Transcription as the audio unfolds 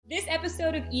This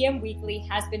episode of EM Weekly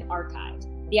has been archived.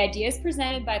 The ideas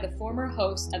presented by the former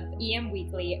host of EM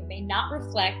Weekly may not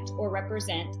reflect or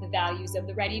represent the values of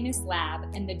the Readiness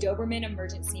Lab and the Doberman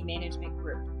Emergency Management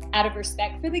Group. Out of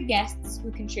respect for the guests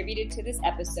who contributed to this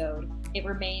episode, it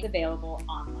remains available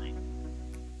online.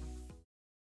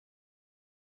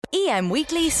 EM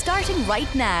Weekly starting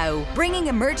right now, bringing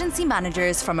emergency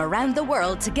managers from around the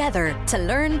world together to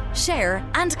learn, share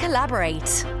and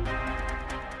collaborate.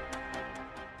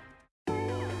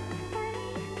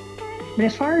 But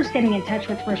as far as getting in touch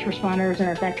with first responders and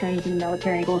our veterans and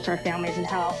military and Gold Star families and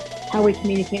how we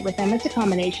communicate with them, it's a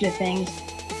combination of things.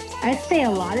 I'd say a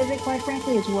lot of it, quite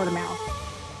frankly, is word of mouth.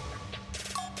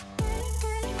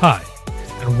 Hi,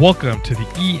 and welcome to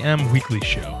the EM Weekly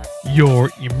Show, your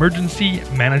emergency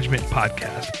management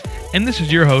podcast. And this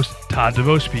is your host, Todd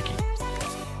DeVoe speaking.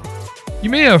 You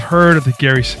may have heard of the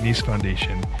Gary Sinise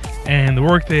Foundation and the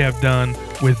work they have done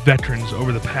with veterans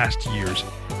over the past years.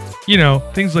 You know,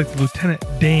 things like the Lieutenant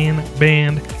Dan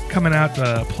Band coming out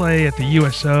to play at the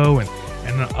USO and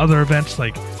other events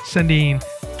like sending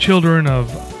children of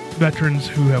veterans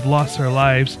who have lost their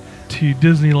lives to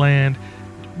Disneyland.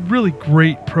 Really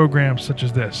great programs such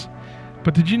as this.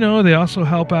 But did you know they also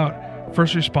help out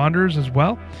first responders as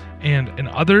well and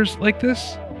others like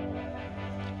this?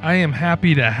 I am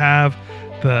happy to have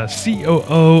the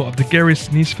COO of the Gary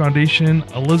Sinise Foundation,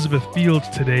 Elizabeth Fields,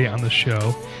 today on the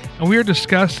show. And we are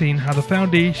discussing how the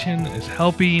foundation is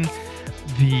helping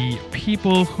the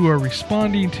people who are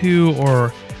responding to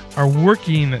or are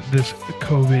working this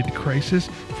COVID crisis,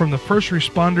 from the first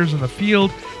responders in the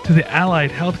field to the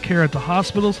allied healthcare at the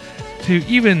hospitals to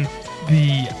even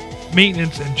the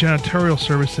maintenance and janitorial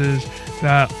services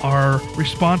that are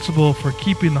responsible for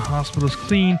keeping the hospitals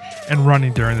clean and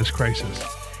running during this crisis.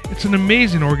 It's an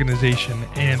amazing organization,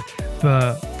 and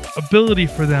the ability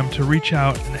for them to reach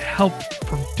out and help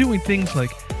from doing things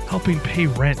like helping pay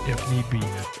rent if need be,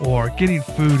 or getting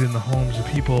food in the homes of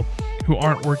people who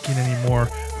aren't working anymore,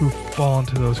 who fall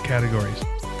into those categories.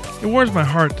 It warms my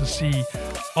heart to see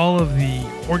all of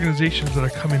the organizations that are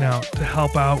coming out to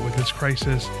help out with this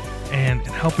crisis and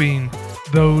helping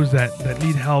those that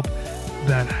need help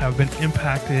that have been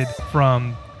impacted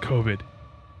from COVID.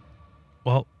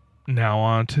 Well, now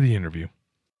on to the interview.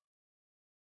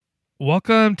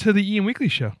 Welcome to the EM Weekly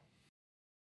Show.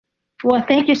 Well,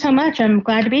 thank you so much. I'm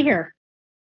glad to be here.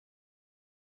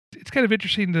 It's kind of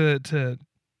interesting to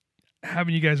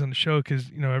having you guys on the show because,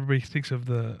 you know, everybody thinks of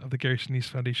the Gary Sinise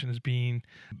Foundation as being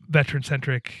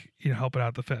veteran-centric, you know, helping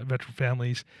out the veteran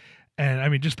families. And I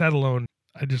mean, just that alone,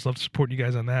 I just love supporting you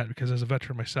guys on that because as a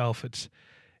veteran myself, it's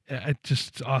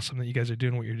just awesome that you guys are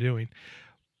doing what you're doing.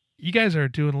 You guys are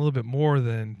doing a little bit more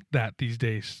than that these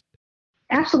days.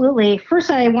 Absolutely. First,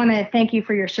 I want to thank you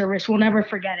for your service. We'll never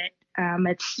forget it.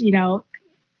 It's, you know,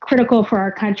 critical for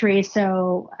our country.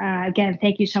 So again,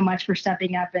 thank you so much for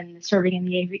stepping up and serving in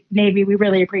the Navy. We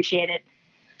really appreciate it.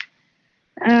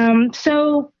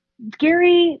 So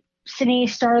Gary Sinise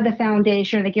started the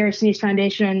foundation, the Gary Sinise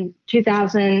Foundation, in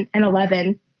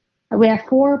 2011. We have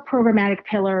 4 programmatic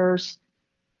pillars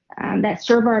that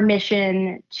serve our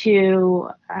mission to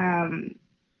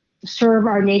serve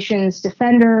our nation's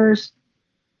defenders,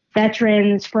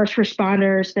 veterans, first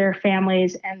responders, their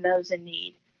families, and those in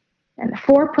need. And the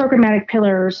 4 programmatic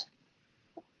pillars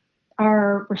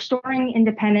are restoring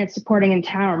independence, supporting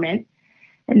empowerment.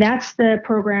 And that's the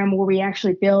program where we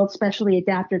actually build specially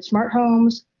adapted smart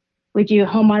homes. We do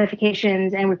home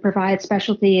modifications and we provide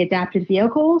specialty adapted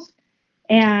vehicles.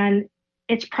 And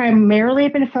it's primarily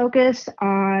been focused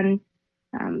on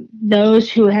those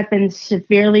who have been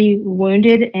severely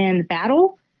wounded in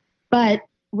battle, but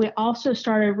we also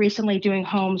started recently doing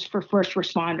homes for first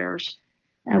responders.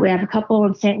 We have a couple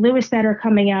in St. Louis that are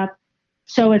coming up.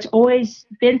 So it's always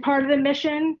been part of the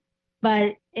mission,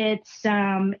 but it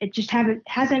just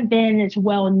hasn't been as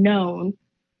well known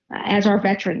as our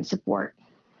veteran support.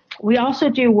 We also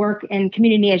do work in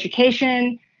community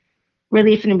education,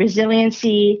 relief and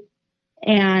resiliency,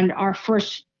 and our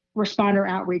first responder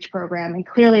outreach program. And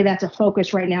clearly that's a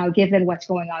focus right now, given what's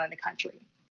going on in the country.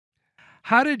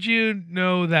 How did you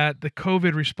know that the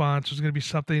COVID response was going to be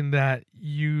something that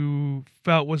you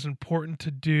felt was important to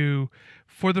do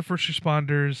for the first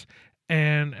responders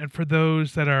and for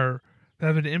those that have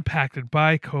been impacted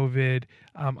by COVID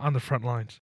on the front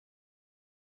lines?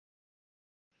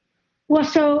 Well,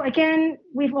 so again,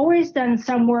 we've always done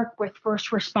some work with first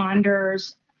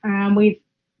responders. We've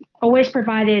always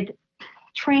provided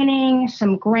training,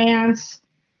 some grants,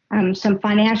 some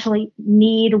financial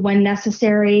need when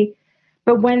necessary.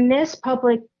 But when this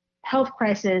public health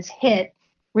crisis hit,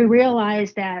 we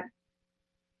realized that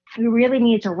we really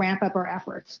need to ramp up our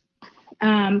efforts.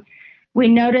 We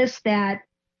noticed that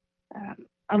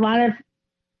a lot of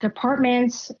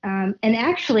departments, and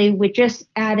actually we just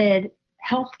added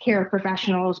healthcare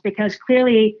professionals because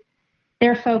clearly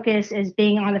their focus is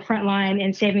being on the front line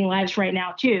and saving lives right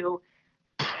now too.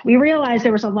 We realized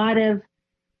there was a lot of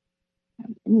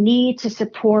need to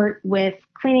support with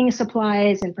cleaning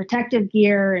supplies and protective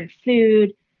gear and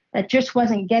food that just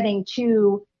wasn't getting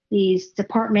to these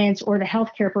departments or the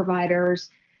healthcare providers.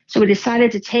 So we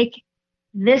decided to take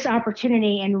this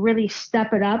opportunity and really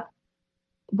step it up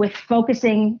with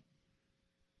focusing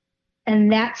in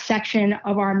that section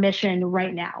of our mission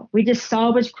right now. We just saw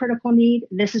it was critical need.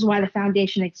 This is why the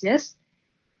foundation exists.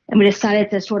 And we decided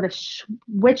to sort of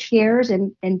switch gears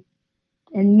and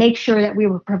make sure that we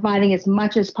were providing as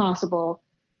much as possible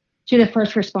to the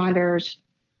first responders,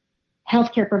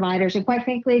 healthcare providers, and quite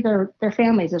frankly, their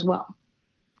families as well.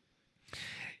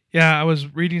 Yeah, I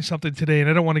was reading something today, and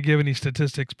I don't want to give any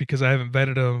statistics because I haven't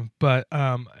vetted them, but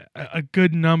a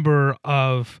good number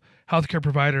of healthcare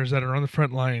providers that are on the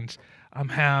front lines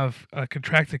have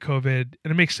contracted COVID,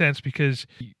 and it makes sense because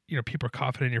people are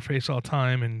coughing in your face all the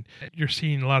time, and you're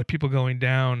seeing a lot of people going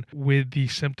down with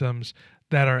these symptoms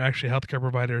that are actually healthcare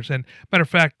providers. And matter of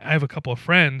fact, I have a couple of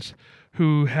friends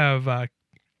who have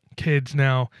kids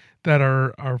now that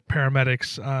are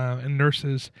paramedics and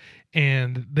nurses,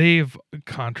 and they've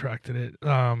contracted it.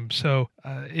 So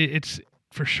it's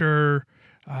for sure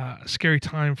a scary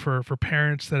time for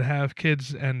parents that have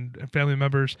kids and family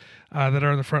members that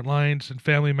are on the front lines, and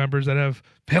family members that have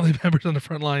family members on the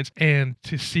front lines. And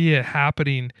to see it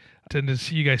happening, and to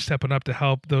see you guys stepping up to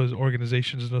help those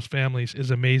organizations and those families is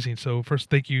amazing. So first,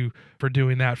 thank you for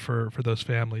doing that for those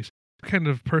families. What kind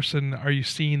of person are you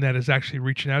seeing that is actually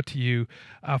reaching out to you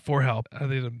for help? Are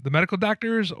they the medical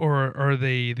doctors, or are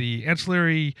they the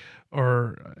ancillary,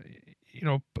 or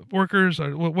workers?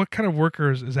 Or what kind of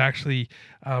workers is actually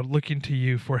looking to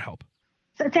you for help?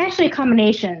 So it's actually a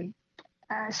combination.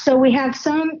 So we have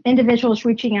some individuals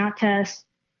reaching out to us.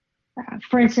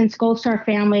 For instance, Gold Star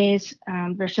families,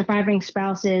 their surviving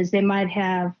spouses, they might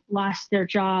have lost their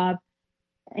job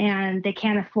and they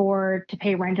can't afford to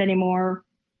pay rent anymore.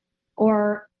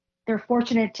 Or they're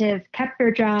fortunate to have kept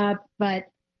their job, but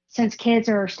since kids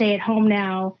are stay at home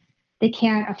now, they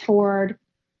can't afford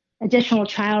additional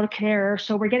child care.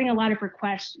 So we're getting a lot of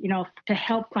requests, to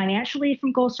help financially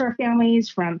from Gold Star families,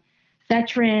 from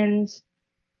veterans.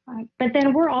 But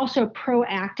then we're also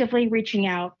proactively reaching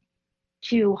out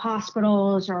to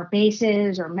hospitals or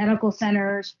bases or medical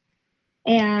centers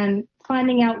and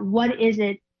finding out what is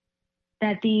it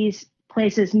that these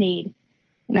places need.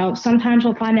 Sometimes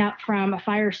we'll find out from a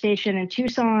fire station in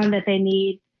Tucson that they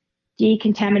need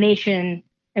decontamination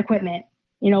equipment.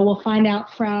 We'll find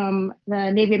out from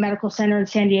the Navy Medical Center in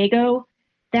San Diego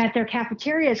that their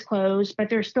cafeteria is closed, but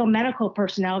there's still medical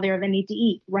personnel there that need to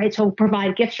eat, right? So we'll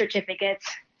provide gift certificates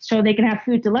so they can have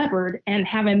food delivered and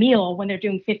have a meal when they're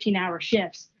doing 15-hour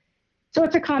shifts. So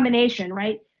it's a combination,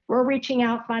 right? We're reaching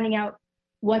out, finding out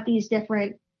what these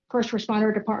different first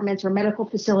responder departments or medical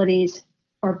facilities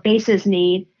or bases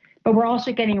need, but we're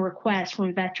also getting requests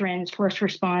from veterans, first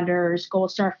responders, Gold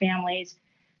Star families,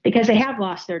 because they have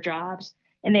lost their jobs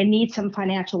and they need some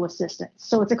financial assistance.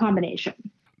 So it's a combination.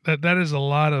 That is a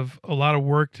lot of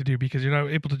work to do, because you're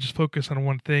not able to just focus on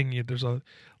one thing. There's a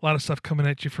lot of stuff coming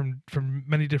at you from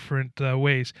many different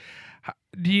ways.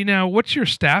 What's your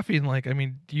staffing like? I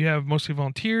mean, do you have mostly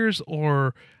volunteers,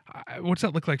 or what's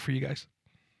that look like for you guys?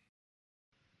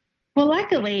 Well,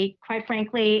 luckily, quite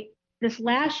frankly, this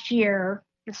last year,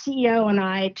 the CEO and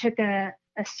I took a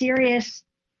serious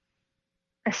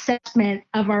assessment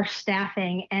of our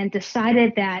staffing and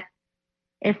decided that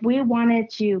if we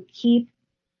wanted to keep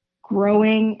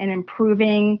growing and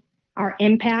improving our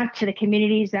impact to the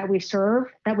communities that we serve,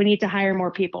 that we need to hire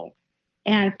more people.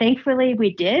 And thankfully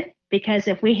we did, because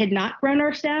if we had not grown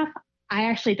our staff, I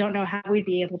actually don't know how we'd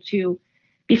be able to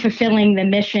be fulfilling the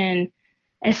mission,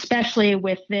 especially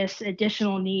with this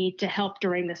additional need to help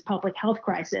during this public health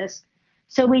crisis.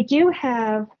 So we do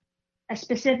have a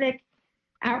specific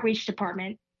outreach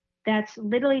department that's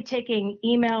literally taking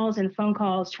emails and phone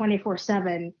calls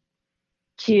 24/7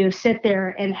 to sit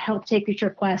there and help take each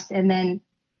request and then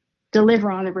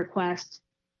deliver on the request.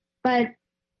 But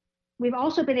we've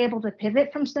also been able to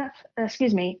pivot some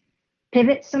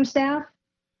staff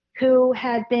who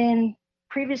had been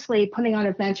previously putting on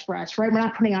events for us, right? We're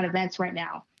not putting on events right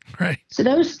now. Right. So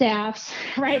those staffs,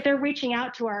 right, they're reaching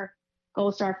out to our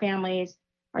Gold Star families,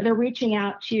 or they're reaching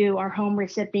out to our home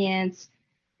recipients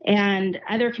and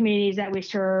other communities that we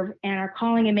serve, and are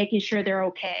calling and making sure they're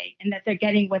okay and that they're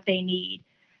getting what they need.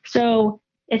 So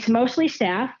It's mostly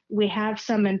staff. We have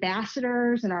some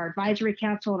ambassadors and our advisory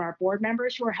council and our board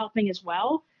members who are helping as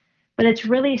well. But it's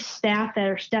really staff that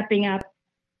are stepping up,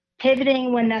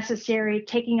 pivoting when necessary,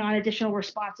 taking on additional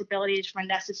responsibilities when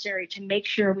necessary to make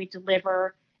sure we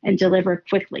deliver and deliver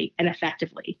quickly and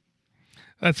effectively.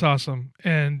 That's awesome.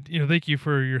 And, thank you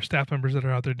for your staff members that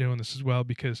are out there doing this as well,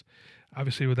 because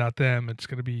obviously without them, it's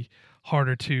going to be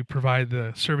harder to provide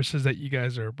the services that you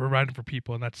guys are providing for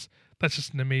people. And that's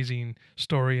just an amazing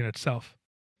story in itself.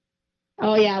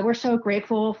 Oh, yeah. We're so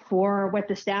grateful for what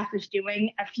the staff is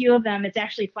doing. A few of them, it's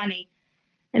actually funny.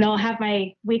 And I'll have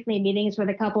my weekly meetings with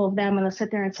a couple of them and I'll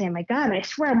sit there and say, my God, I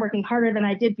swear I'm working harder than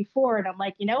I did before. And I'm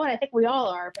like, you know what? I think we all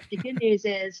are. But the good news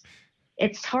is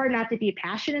it's hard not to be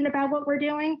passionate about what we're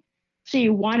doing. So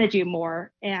you want to do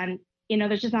more. And,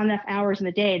 there's just not enough hours in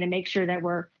the day to make sure that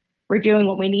we're doing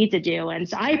what we need to do. And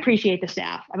so I appreciate the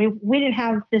staff. I mean, we didn't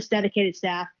have this dedicated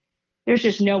staff. There's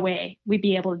just no way we'd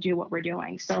be able to do what we're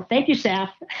doing. So thank you, staff.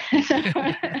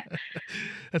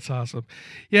 That's awesome.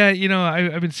 Yeah,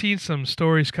 I've been seeing some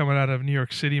stories coming out of New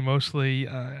York City mostly,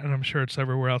 and I'm sure it's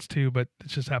everywhere else too, but it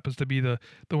just happens to be the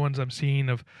ones I'm seeing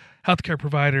of healthcare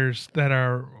providers that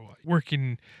are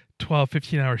working 12,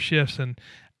 15-hour shifts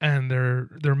and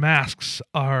their masks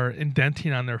are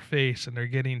indenting on their face and they're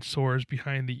getting sores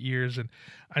behind the ears. And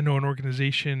I know an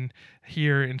organization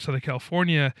here in Southern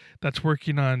California that's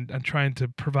working on trying to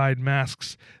provide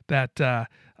masks that,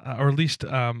 or at least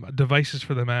devices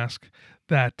for the mask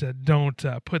that don't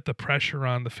put the pressure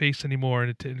on the face anymore,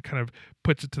 and it kind of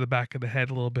puts it to the back of the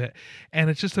head a little bit. And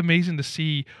it's just amazing to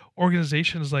see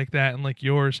organizations like that and like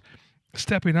yours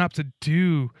stepping up to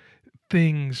do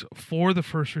things for the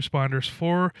first responders,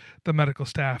 for the medical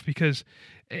staff, because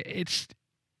it's,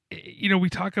 we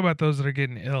talk about those that are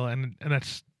getting ill and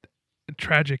that's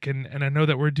tragic. And I know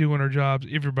that we're doing our jobs.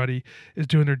 Everybody is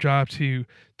doing their job to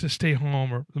stay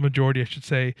home, or the majority, I should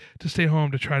say, to stay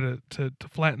home to try to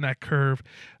flatten that curve.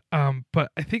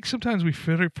 But I think sometimes we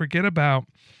forget about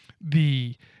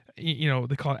the,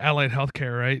 they call it allied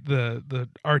healthcare, right? The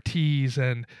RTs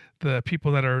and the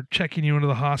people that are checking you into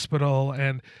the hospital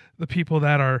and the people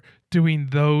that are doing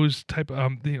those type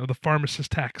of, the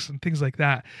pharmacist techs and things like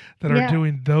that are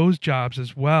doing those jobs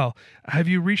as well. Have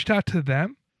you reached out to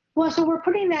them? Well, so we're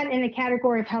putting that in the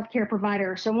category of healthcare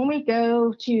providers. So when we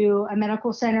go to a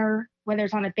medical center, whether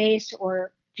it's on a base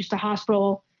or just a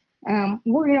hospital,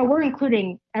 we're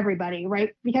including everybody,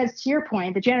 right? Because to your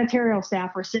point, the janitorial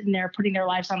staff are sitting there putting their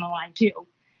lives on the line too.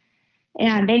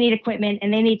 And they need equipment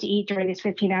and they need to eat during these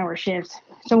 15-hour shifts.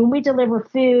 So when we deliver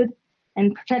food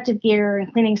and protective gear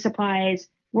and cleaning supplies,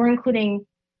 we're including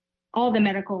all the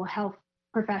medical health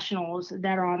professionals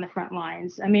that are on the front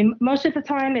lines. I mean, most of the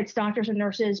time it's doctors and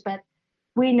nurses, but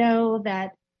we know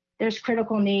that there's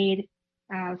critical need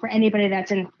for anybody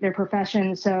that's in their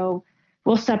profession. So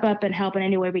we'll step up and help in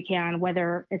any way we can,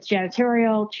 whether it's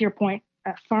janitorial, to your point,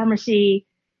 pharmacy,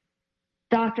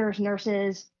 doctors,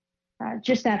 nurses,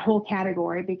 just that whole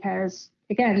category, because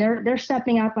again, they're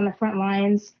stepping up on the front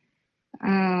lines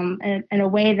in a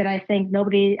way that I think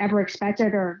nobody ever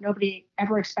expected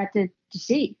to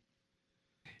see.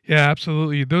 Yeah,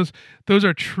 absolutely. Those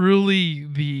are truly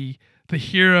the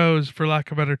heroes, for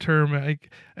lack of a better term. I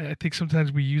think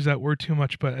sometimes we use that word too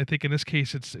much, but I think in this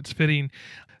case it's fitting,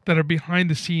 that are behind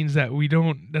the scenes that we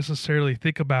don't necessarily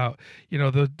think about.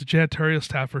 The janitorial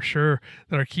staff for sure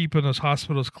that are keeping those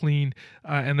hospitals clean,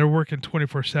 and they're working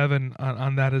 24/7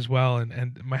 on that as well.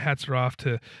 And my hats are off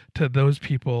to those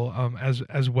people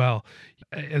as well.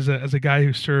 As a guy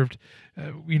who served,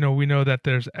 we know that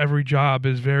there's every job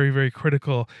is very, very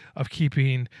critical of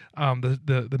keeping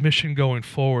the mission going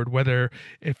forward, whether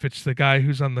if it's the guy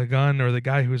who's on the gun or the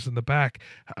guy who's in the back,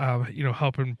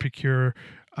 helping procure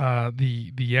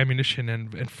the ammunition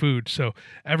and food. So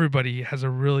everybody has a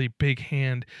really big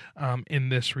hand in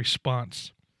this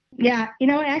response. Yeah,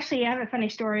 actually, I have a funny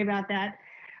story about that.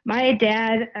 My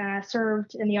dad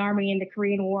served in the Army in the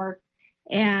Korean War,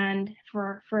 and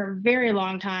for a very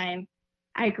long time,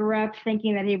 I grew up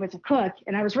thinking that he was a cook,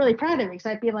 and I was really proud of him because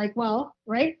I'd be like, well,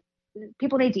 right,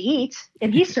 people need to eat,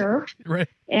 and he served. Right.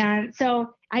 And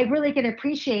so I really can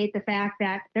appreciate the fact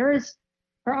that there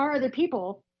are other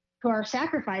people who are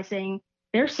sacrificing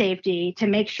their safety to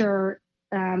make sure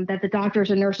that the doctors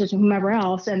and nurses and whomever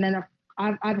else, and then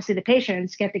obviously the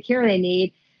patients, get the care they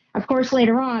need. Of course,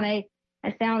 later on, I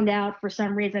found out for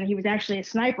some reason he was actually a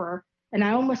sniper. And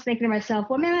I almost thinking to myself,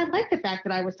 well, man, I like the fact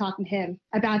that I was talking to him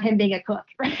about him being a cook.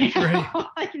 Right?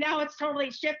 Like now it's totally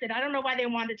shifted. I don't know why they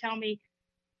wanted to tell me.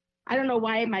 I don't know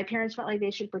why my parents felt like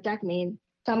they should protect me and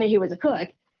tell me he was a cook.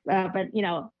 But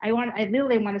I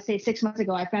literally want to say 6 months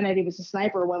ago, I found out he was a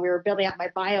sniper when we were building out my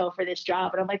bio for this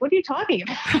job. And I'm like, what are you talking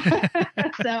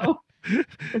about? So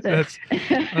that's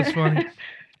funny.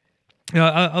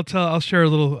 I'll share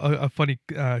a funny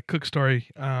cook story.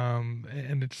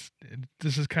 And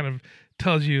this is kind of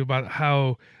tells you about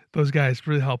how those guys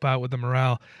really help out with the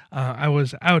morale. I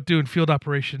was out doing field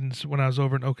operations when I was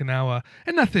over in Okinawa,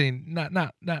 and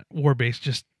not war based,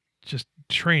 just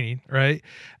training, right?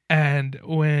 And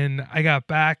when I got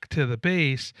back to the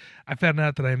base, I found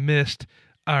out that I missed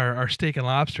our steak and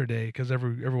lobster day, because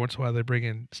every once in a while they bring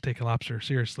in steak and lobster,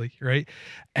 seriously, right?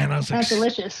 And I was like, that's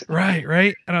delicious.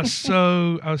 Right. And I was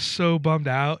so bummed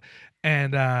out.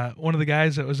 And one of the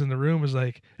guys that was in the room was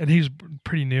like, and he's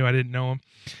pretty new, I didn't know him.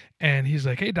 And he's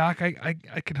like, hey, Doc, I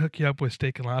could hook you up with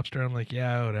steak and lobster. I'm like,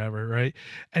 yeah, whatever, right?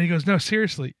 And he goes, no,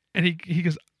 seriously. And he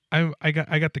goes, I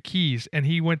got the keys. And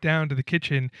he went down to the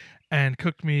kitchen and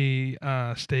cooked me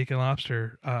steak and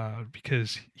lobster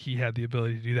because he had the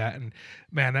ability to do that. And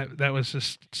man, that was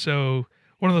just so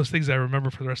one of those things I remember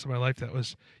for the rest of my life. That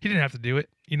was, he didn't have to do it,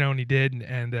 and he did.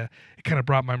 And it kind of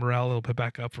brought my morale a little bit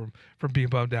back up from being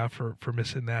bummed out for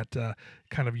missing that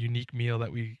kind of unique meal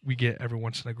that we get every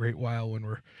once in a great while when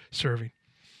we're serving.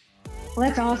 Well,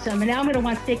 that's awesome. And now I'm going to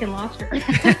want steak and lobster.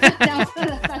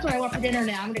 That's what I want for dinner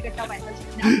now. I'm going to go tell my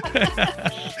husband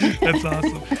now. That's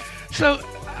awesome. So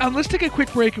let's take a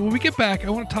quick break. And when we get back,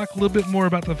 I want to talk a little bit more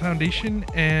about the foundation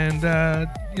and,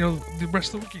 the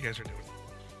rest of the work you guys are doing.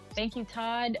 Thank you,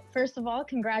 Todd. First of all,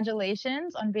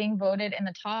 congratulations on being voted in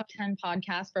the top 10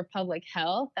 podcasts for public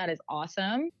health. That is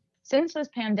awesome. Since this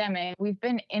pandemic, we've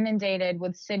been inundated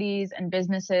with cities and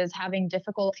businesses having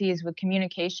difficulties with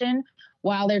communication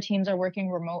while their teams are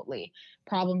working remotely.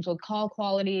 Problems with call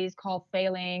qualities, call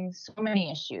failing, so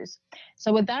many issues.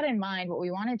 So with that in mind, what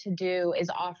we wanted to do is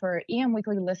offer EM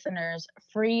Weekly listeners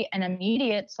free and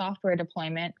immediate software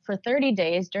deployment for 30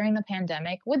 days during the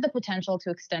pandemic, with the potential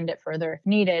to extend it further if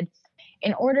needed,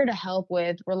 in order to help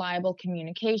with reliable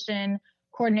communication,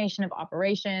 coordination of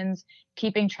operations,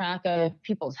 keeping track of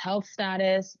people's health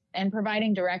status, and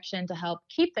providing direction to help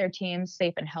keep their teams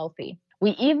safe and healthy.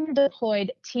 We even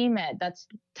deployed TMed, that's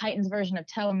Titan's version of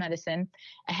telemedicine,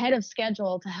 ahead of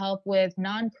schedule to help with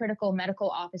non-critical medical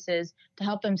offices to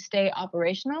help them stay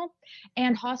operational,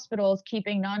 and hospitals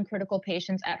keeping non-critical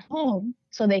patients at home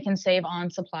so they can save on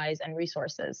supplies and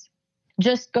resources.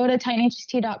 Just go to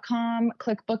titanhst.com,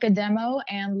 click book a demo,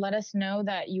 and let us know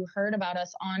that you heard about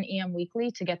us on EM Weekly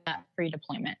to get that free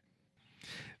deployment.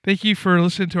 Thank you for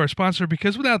listening to our sponsor,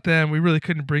 because without them, we really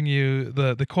couldn't bring you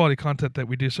the quality content that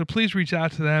we do. So please reach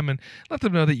out to them and let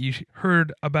them know that you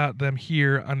heard about them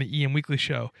here on the EM Weekly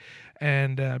Show.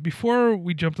 And before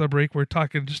we jump to the break, we're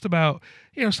talking just about,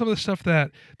 some of the stuff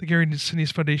that the Gary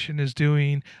Sinise Foundation is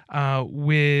doing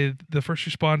with the first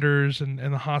responders and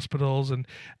the hospitals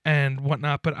and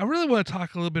whatnot. But I really want to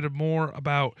talk a little bit more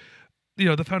about,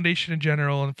 the foundation in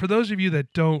general. And for those of you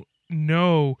that don't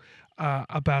know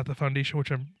about the foundation,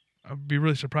 which I'd be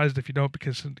really surprised if you don't,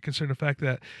 because considering the fact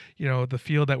that, the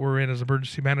field that we're in as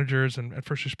emergency managers and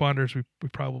first responders, we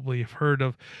probably have heard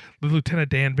of the Lieutenant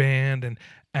Dan Band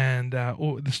and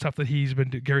the stuff that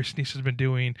Gary Sinise has been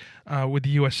doing with the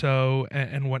USO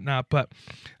and whatnot. But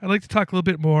I'd like to talk a little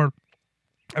bit more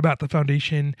about the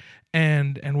foundation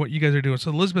and what you guys are doing.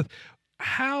 So Elizabeth,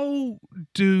 how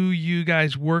do you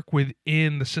guys work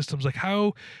within the systems? Like,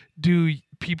 how do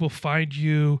people find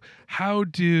you? How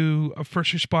do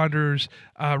first responders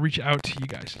reach out to you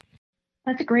guys?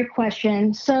 That's a great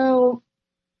question. So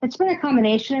it's been a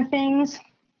combination of things.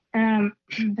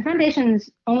 The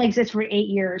foundation's only exists for 8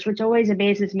 years, which always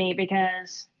amazes me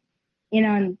because, in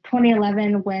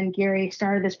 2011, when Gary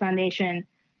started this foundation,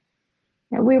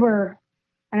 we were,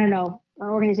 an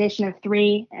organization of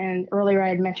 3. And earlier I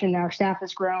had mentioned our staff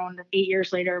has grown. 8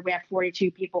 years later, we have 42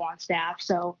 people on staff.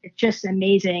 So it's just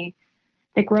amazing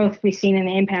the growth we've seen and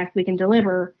the impact we can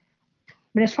deliver.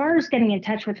 But as far as getting in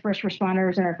touch with first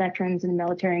responders and our veterans and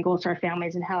military and Gold Star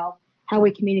families and how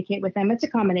we communicate with them, it's a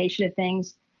combination of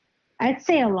things. I'd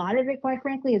say a lot of it, quite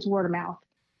frankly, is word of mouth.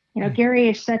 Gary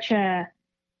is such a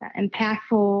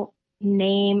impactful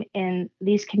name in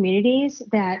these communities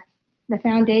that the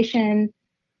foundation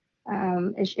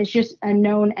is just a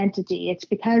known entity. It's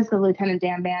because the Lieutenant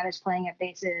Dan Band is playing at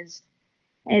bases.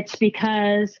 It's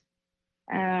because,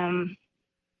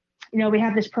 we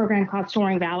have this program called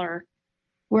Soaring Valor,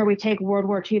 where we take World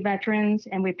War II veterans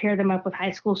and we pair them up with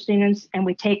high school students and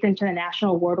we take them to the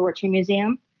National World War II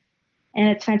Museum. And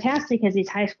it's fantastic because these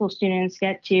high school students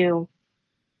get to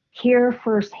hear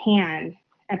firsthand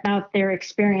about their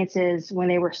experiences when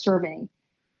they were serving.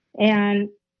 And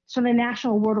so the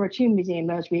National World War II Museum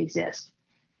knows we exist.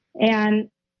 And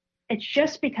it's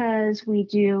just because we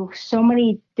do so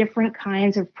many different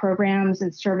kinds of programs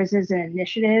and services and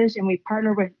initiatives, and we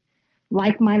partner with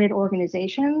like-minded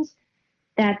organizations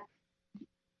that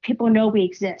people know we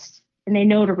exist and they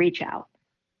know to reach out.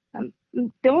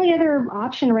 The only other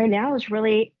option right now is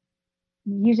really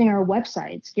using our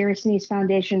websites,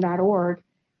 GarySiniseFoundation.org,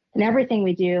 and everything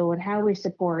we do and how we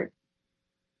support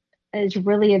is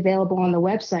really available on the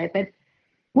website. But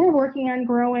we're working on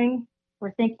growing.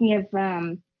 We're thinking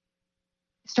of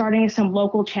starting some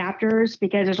local chapters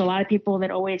because there's a lot of people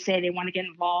that always say they want to get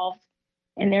involved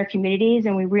in their communities,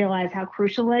 and we realize how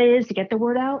crucial it is to get the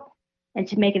word out and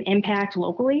to make an impact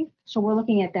locally. So we're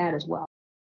looking at that as well.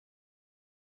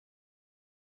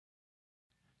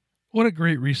 What a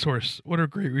great resource. What a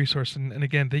great resource. And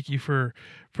again, thank you for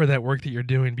that work that you're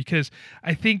doing, because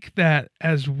I think that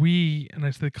as we, and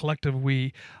as the collective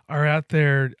we, are out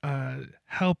there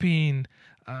helping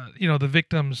the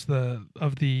victims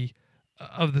of the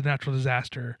natural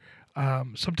disaster,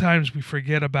 sometimes we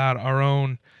forget about our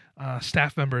own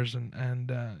staff members and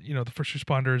the first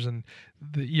responders and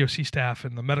the EOC staff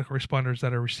and the medical responders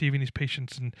that are receiving these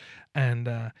patients, and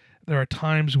there are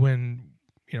times when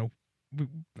I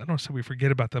don't want to say we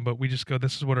forget about them, but we just go,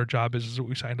 this is what our job is what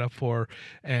we signed up for,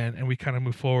 and we kind of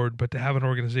move forward. But to have an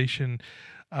organization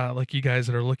like you guys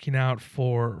that are looking out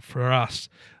for us,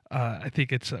 I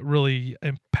think it's really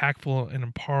impactful and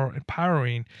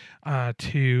empowering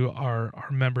to our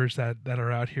members that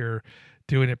are out here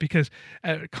doing it, because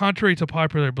contrary to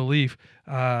popular belief,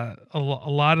 a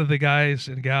lot of the guys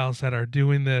and gals that are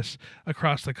doing this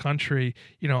across the country,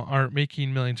 aren't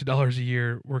making millions of dollars a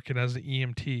year working as an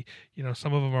EMT.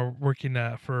 Some of them are working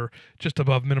for just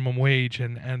above minimum wage,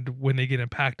 and when they get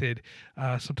impacted,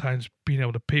 sometimes being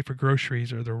able to pay for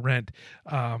groceries or their rent,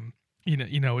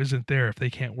 isn't there if they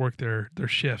can't work their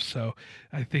shifts. So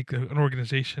I think an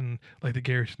organization like the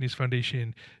Gary Sinise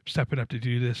Foundation stepping up to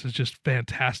do this is just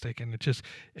fantastic, and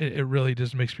it really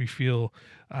just makes me feel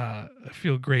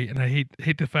great. And I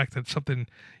hate the fact that something,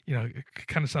 it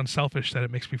kind of sounds selfish that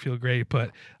it makes me feel great, but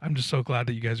I'm just so glad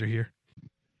that you guys are here.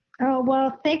 Oh,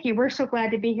 well, thank you. We're so glad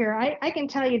to be here. I can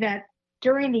tell you that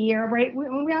during the year, right,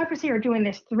 we obviously are doing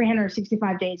this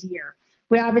 365 days a year.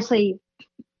 We obviously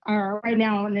are right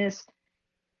now in this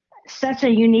such a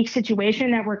unique situation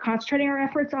that we're concentrating our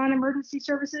efforts on emergency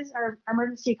services, our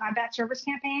emergency combat service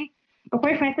campaign. But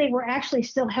quite frankly, we're actually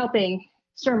still helping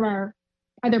serve our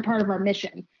other part of our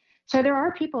mission. So there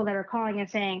are people that are calling and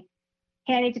saying,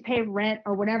 hey, I need to pay rent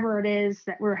or whatever it is,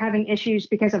 that we're having issues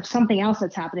because of something else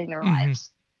that's happening in their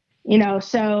lives.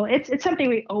 So it's something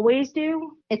we always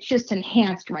do. It's just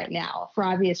enhanced right now for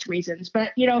obvious reasons.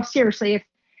 But, seriously,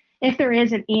 if there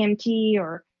is an EMT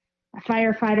or a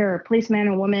firefighter or a policeman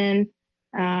or woman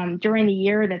during the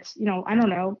year that's, I don't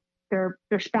know, their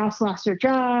spouse lost their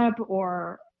job,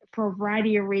 or for a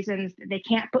variety of reasons they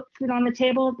can't put food on the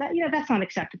table, that's not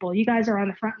acceptable. You guys are on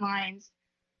the front lines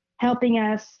helping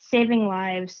us, saving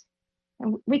lives.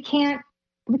 And we can't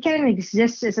even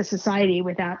exist as a society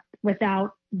without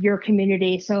your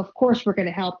community. So of course we're going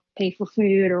to help pay for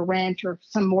food or rent or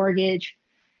some mortgage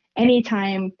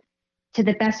anytime, to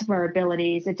the best of our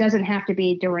abilities. It doesn't have to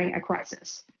be during a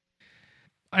crisis.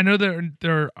 I know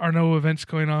there are no events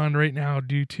going on right now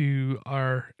due to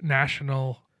our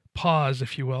national pause,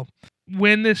 if you will.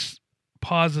 When this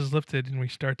pause is lifted and we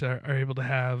are able to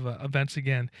have events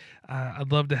again,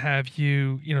 I'd love to have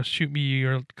you, shoot me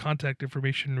your contact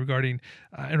information regarding,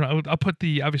 and I'll put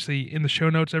obviously in the show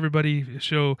notes, everybody.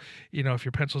 So, if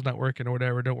your pencil's not working or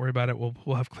whatever, don't worry about it.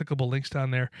 We'll have clickable links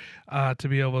down there to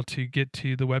be able to get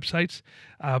to the websites,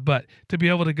 but to be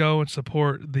able to go and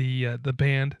support the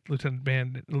band,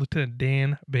 Lieutenant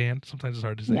Dan Band. Sometimes it's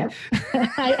hard to say. Yep.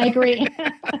 I agree.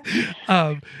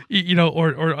 Or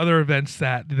other events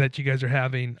that you guys are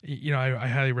having, I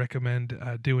highly recommend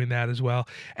doing that as well.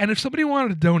 And if somebody wanted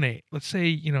to donate, let's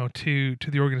say, to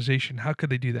the organization, how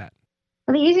could they do that?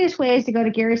 Well, the easiest way is to go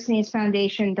to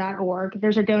GarySiniseFoundation.org.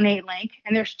 There's a donate link,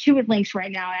 and there's two links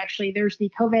right now, actually. There's the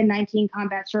COVID-19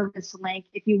 Combat Service link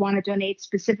if you want to donate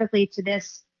specifically to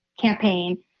this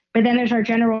campaign. But then there's our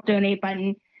general donate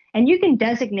button, and you can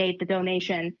designate the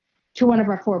donation to one of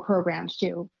our 4 programs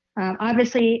too.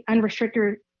 Obviously,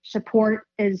 unrestricted support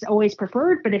is always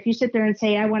preferred, but if you sit there and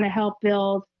say, I want to help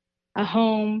build a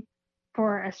home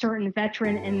for a certain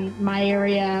veteran in my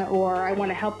area, or I want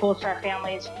to help bolster our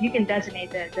families, you can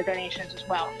designate the donations as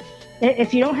well.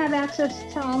 If you don't have access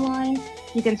to online,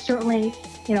 you can certainly,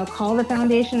 call the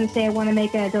foundation and say, I want to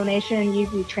make a donation. You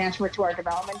can transfer it to our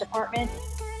development department.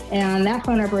 And that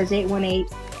phone number is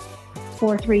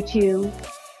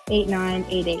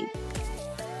 818-432-8988.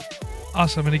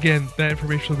 Awesome. And again, that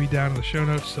information will be down in the show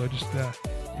notes. So just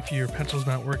if your pencil's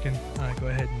not working, go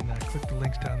ahead and click the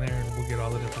links down there and we'll get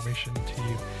all that information to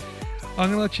you. I'm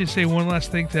going to let you say one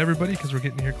last thing to everybody because we're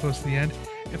getting here close to the end.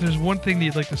 If there's one thing that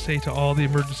you'd like to say to all the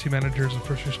emergency managers and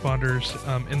first responders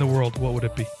in the world, what would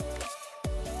it be?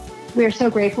 We are so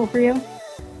grateful for you.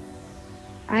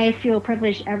 I feel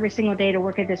privileged every single day to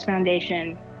work at this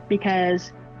foundation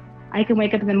because I can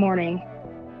wake up in the morning,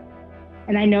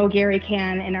 and I know Gary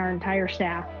can and our entire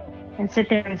staff, and sit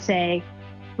there and say,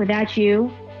 without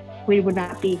you, we would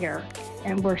not be here.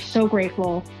 And we're so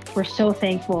grateful. We're so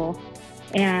thankful.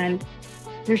 And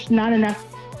there's not enough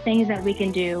things that we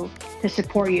can do to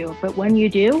support you. But when you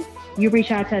do, you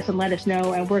reach out to us and let us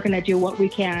know, and we're going to do what we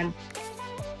can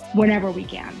whenever we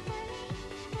can.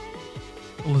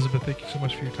 Elizabeth, thank you so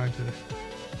much for your time today.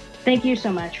 Thank you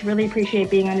so much. Really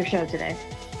appreciate being on your show today.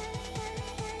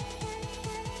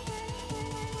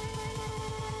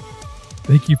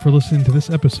 Thank you for listening to this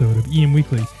episode of EM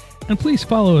Weekly, and please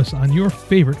follow us on your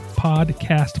favorite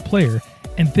podcast player,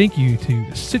 and thank you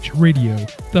to Sitch Radio,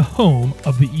 the home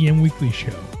of the EM Weekly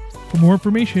show. For more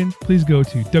information, please go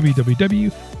to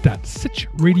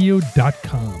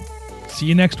www.sitchradio.com. See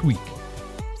you next week.